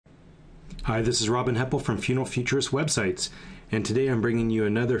Hi, this is Robin Heppel from Funeral Futurist Websites, and today I'm bringing you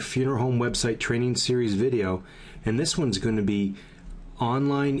another funeral home website training series video, and this one's going to be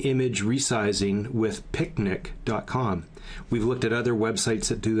online image resizing with picnic.com. We've looked at other websites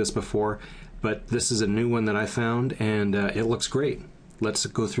that do this before, but this is a new one that I found, and it looks great. Let's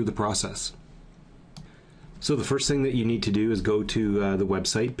go through the process. So the first thing that you need to do is go to the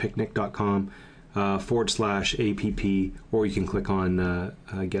website picnic.com /app, or you can click on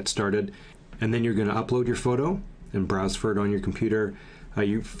Get Started, and then you're going to upload your photo and browse for it on your computer.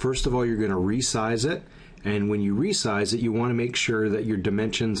 First of all, you're going to resize it, and when you resize it, you want to make sure that your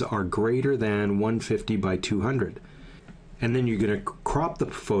dimensions are greater than 150 by 200, and then you're going to crop the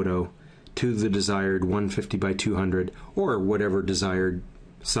photo to the desired 150 by 200 or whatever desired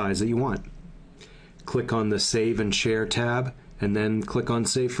size that you want. Click on the Save and Share tab, and then click on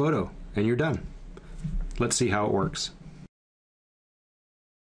Save Photo, and you're done. Let's see how it works.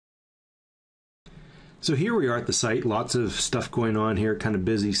 So here we are at the site. Lots of stuff going on here, kind of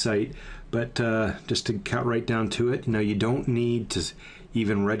busy site, but just to cut right down to it, you don't need to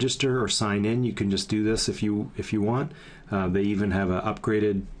even register or sign in. You can just do this if you want. They even have an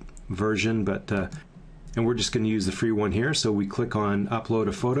upgraded version, but and we're just going to use the free one here. So we click on Upload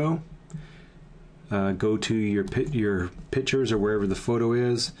a Photo. Go to your pictures or wherever the photo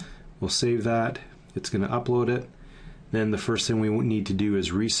is. We'll save that. It's going to upload it. Then the first thing we need to do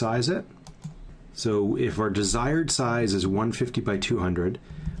is resize it. So if our desired size is 150 by 200,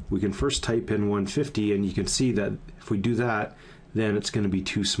 we can first type in 150, and you can see that if we do that, then it's going to be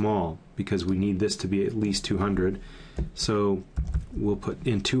too small because we need this to be at least 200. So we'll put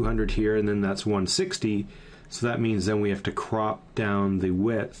in 200 here, and then that's 160. So that means then we have to crop down the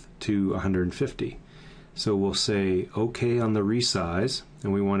width to 150. So we'll say OK on the resize,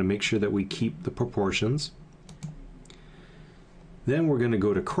 and we want to make sure that we keep the proportions. Then we're going to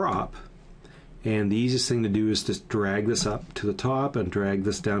go to crop, and the easiest thing to do is just drag this up to the top and drag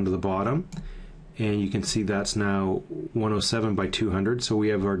this down to the bottom, and you can see that's now 107 by 200. So we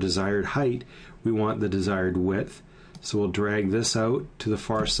have our desired height, we want the desired width. So we'll drag this out to the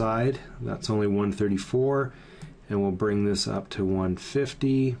far side. That's only 134, and we'll bring this up to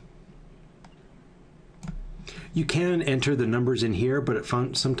 150. You can enter the numbers in here, but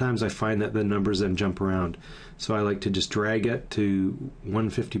sometimes I find that the numbers then jump around. So I like to just drag it to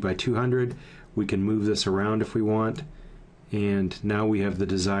 150 by 200. We can move this around if we want, and now we have the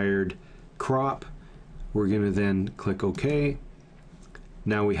desired crop. We're going to then click OK.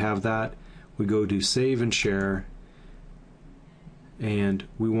 Now we have that. We go to Save and Share, and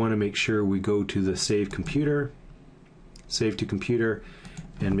we want to make sure we go to the Save Computer, Save to Computer,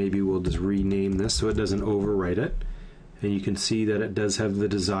 and maybe we'll just rename this so it doesn't overwrite it. And you can see that it does have the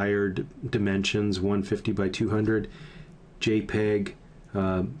desired dimensions, 150 by 200, JPEG,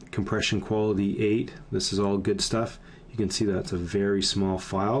 compression quality 8. This is all good stuff. You can see that's a very small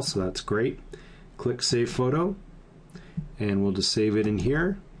file, so that's great. Click Save Photo, and we'll just save it in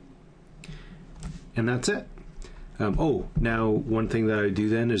here, and that's it. Now one thing that I do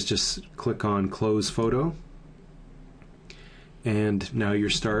then is just click on Close Photo, and now you're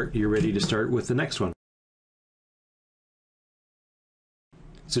ready to start with the next one.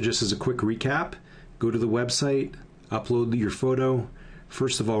 So just as a quick recap, go to the website, upload your photo.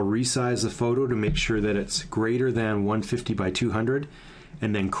 First of all, resize the photo to make sure that it's greater than 150 by 200,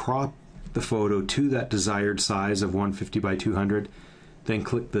 and then crop the photo to that desired size of 150 by 200. Then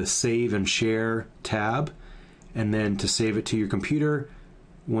click the Save and Share tab, and then to save it to your computer,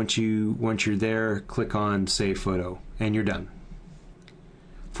 once you're there, click on Save Photo, and you're done.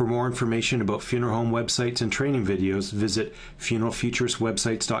 For more information about funeral home websites and training videos, visit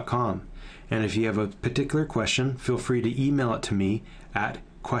FuneralFuturistWebsites.com. And if you have a particular question, feel free to email it to me at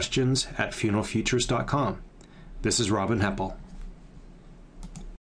questions@FuneralFuturist.com. This is Robin Heppel.